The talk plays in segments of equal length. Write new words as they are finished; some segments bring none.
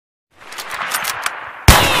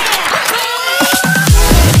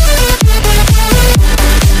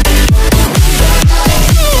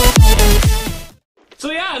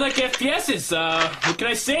FPS's, what can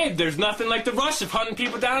I say? There's nothing like the rush of hunting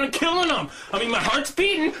people down and killing them. I mean, my heart's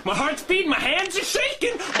beating, my hands are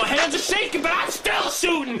shaking, but I'm still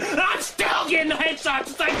shooting, I'm still getting the headshots.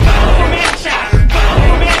 It's like, boom, headshot,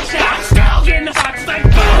 boom, headshot. I'm still getting the shots. It's like,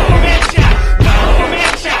 boom, headshot, boom,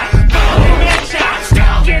 headshot, boom, headshot. I'm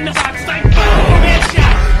still getting the shots. It's like, boom,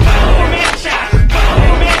 headshot, boom, headshot,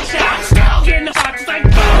 boom, headshot. I'm still getting the shots. It's like,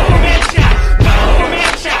 boom, headshot, boom,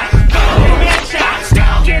 headshot, boom, headshot. I'm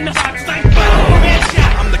still getting the shots. It's like, boom, headshot.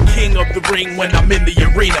 I'm the king of the ring when I'm in the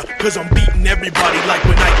arena, cause I'm beating everybody like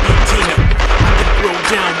when I beat Tina. I can throw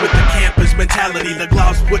down with the campus mentality. The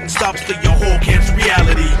gloves wouldn't stop till your whole camp's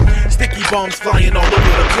reality. Sticky bombs flying all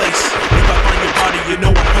over the place. If I find your body, you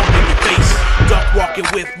know I'm pumping your face. Duck walking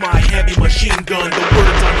with my heavy machine gun. The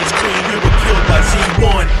words on your screen, you were killed by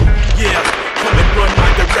Z1. Yeah, come and run my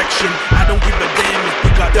direction. I don't give a damn if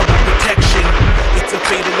you got double protection. It's a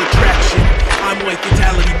fatal attraction. I'm when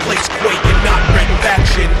fatality plays quake and not random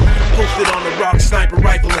action. Posted on a rock, sniper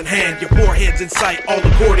rifle in hand. Your forehead's in sight, all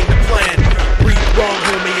according to plan. Breathe wrong,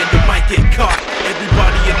 homie, and you might get caught.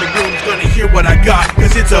 Everybody in the room's gonna hear what I got,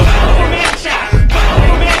 cause it's a boom headshot,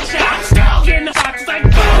 boom headshot. I'm still getting the shots. It's like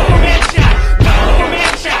boom headshot, boom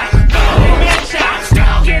headshot, boom headshot. I'm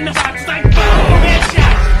still getting the shots. It's like boom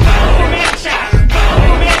headshot, boom headshot,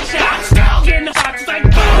 boom headshot. I'm still getting the shots. It's like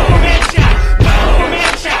boom headshot, boom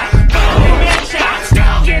headshot, boom headshot. I'm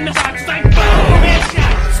still getting the shots. It's like boom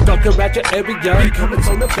headshot. Stuck around your area, coming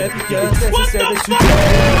from the barrier. Necessary to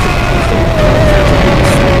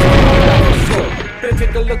Better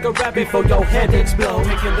take a look around before your head explodes.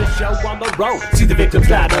 Taking the show on the road, see the victims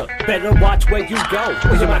line up. Better watch where you go,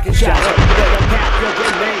 or your mind can shatter. Better pack your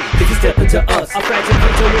grenade if you step into us. I'm frantic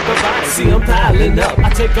until we provide. See them piling up. I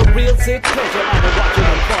take a real sick pleasure out of watching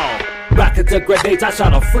them fall. Rockets and grenades, I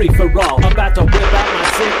shot a free for all. About to whip out my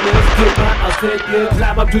sickness, get my opinion.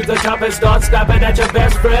 Climb up to the top and start snapping at your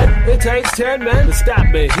best friend. It takes 10 men to stop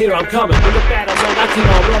me, here I'm coming. In the battle mode, I keep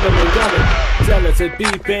on running and gunning. Zealous and be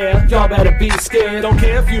fair, y'all better be scared. Don't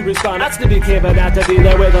care if you respond, I still be caring out to be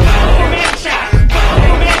there with a boom headshot,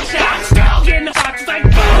 boom headshot. I'm still getting the shots. It's like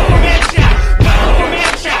boom headshot, boom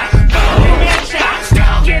headshot, boom headshot. I'm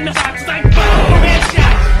still getting the shots. It's like boom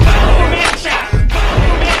headshot, boom headshot.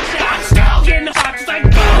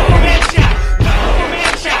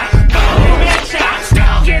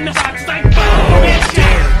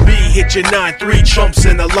 Hit your 9-3 chumps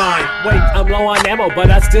in the line. Wait, I'm low on ammo, but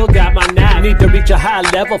I still got my 9. Need to reach a high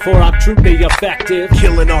level for I'm truly effective.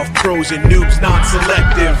 Killing off pros and noobs, not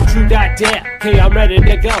selective. True that damn, okay, I'm ready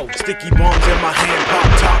to go. Sticky bombs in my hand, pop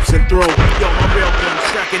tops and throw. Yo, my railgun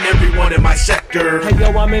tracking everyone in my sector. Hey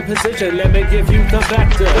yo, I'm in position, let me give you the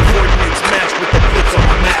vector. The coordinates match with the blitz on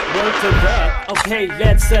my map. Word to that, okay,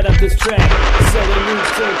 let's set up this track. Set a new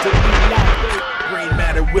turn to be like brain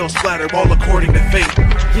matter will splatter, all according to fate.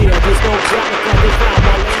 Yeah, there's no drama cause they found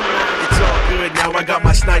my landmine. It's all good, now I got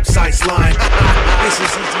my snipe sights line. This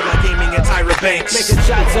is easy like aiming at Tyra Banks. Making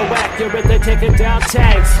shots so accurate, they're taking down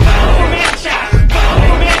tanks. Boom headshot,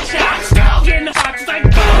 boom headshot. I'm still getting the shots. It's like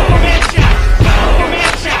boom headshot, boom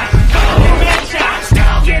headshot, boom headshot. I'm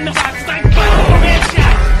still getting the shots. It's like boom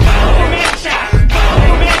headshot, boom headshot,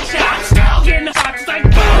 boom headshot. I'm still getting the shots. It's like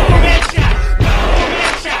boom headshot, boom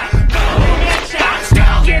headshot, boom headshot. I'm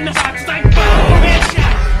still getting the shots. It's like boom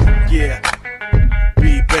headshot. Yeah,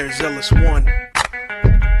 be Bear Zealous 1.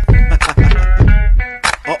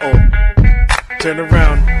 Uh-oh, turn around.